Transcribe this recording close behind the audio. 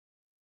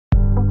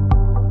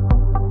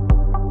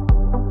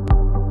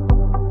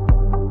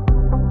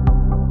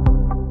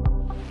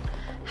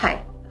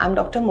I'm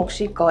Dr.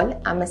 Mokshi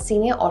Kaul. I'm a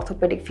senior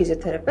orthopedic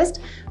physiotherapist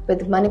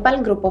with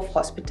Manipal Group of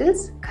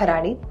Hospitals,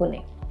 Kharadi,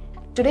 Pune.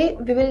 Today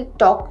we will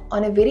talk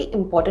on a very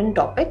important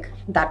topic,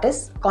 that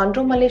is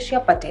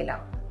Chondromalacia Patella.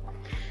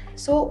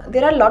 So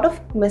there are a lot of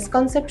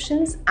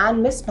misconceptions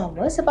and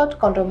misnomers about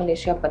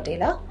Chondromalacia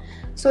Patella.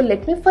 So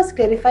let me first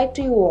clarify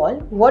to you all,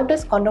 what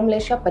does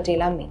Chondromalacia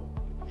Patella mean?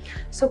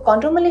 So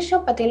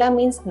Chondromalacia Patella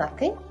means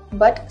nothing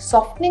but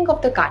softening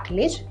of the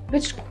cartilage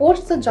which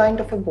coats the joint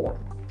of a bone.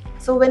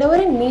 So whenever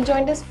a knee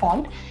joint is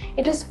formed,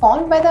 it is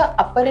formed by the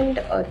upper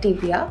end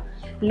tibia,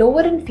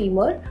 lower end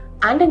femur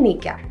and a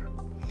kneecap.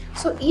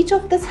 So each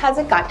of this has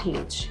a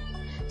cartilage.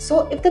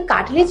 So if the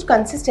cartilage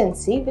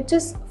consistency, which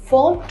is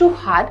firm to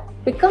hard,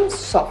 becomes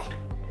soft,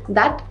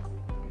 that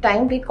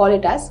time we call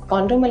it as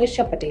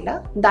Chondromalacia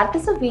Patella. That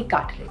is a weak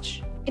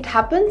cartilage. It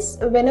happens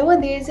whenever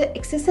there is an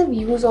excessive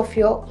use of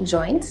your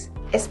joints,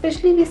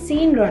 especially we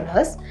see in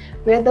runners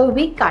where the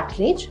weak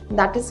cartilage,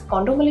 that is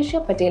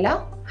Chondromalacia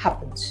Patella,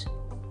 happens.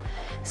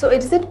 So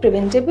is it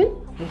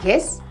preventable?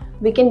 Yes,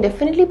 we can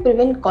definitely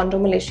prevent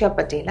Chondromalacia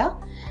Patella.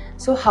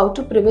 So how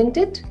to prevent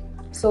it?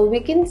 So we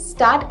can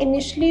start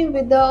initially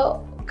with the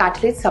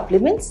cartilage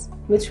supplements,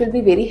 which will be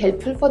very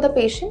helpful for the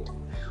patient.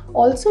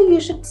 Also, you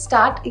should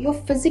start your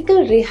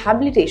physical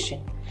rehabilitation,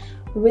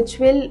 which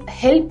will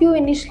help you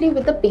initially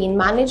with the pain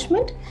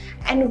management,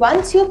 and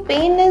once your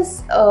pain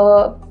is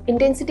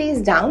intensity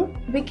is down,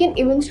 we can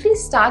eventually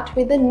start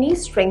with the knee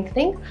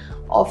strengthening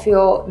of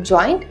your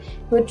joint,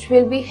 which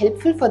will be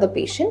helpful for the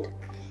patient.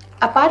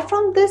 Apart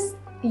from this,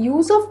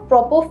 use of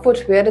proper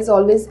footwear is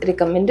always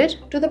recommended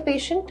to the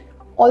patient.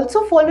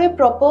 Also follow a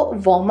proper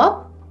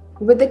warm-up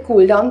with a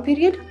cool-down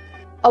period.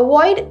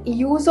 Avoid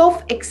use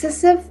of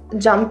excessive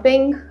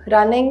jumping,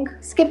 running,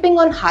 skipping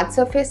on hard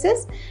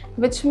surfaces,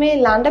 which may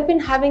land up in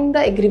having the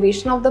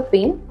aggravation of the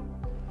pain.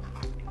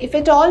 If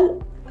at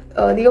all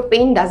your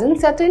pain doesn't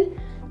settle,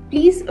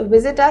 please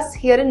visit us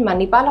here in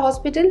Manipal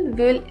Hospital.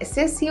 We will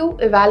assess you,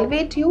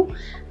 evaluate you,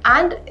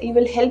 and we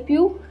will help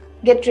you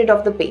get rid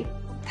of the pain.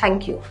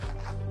 Thank you.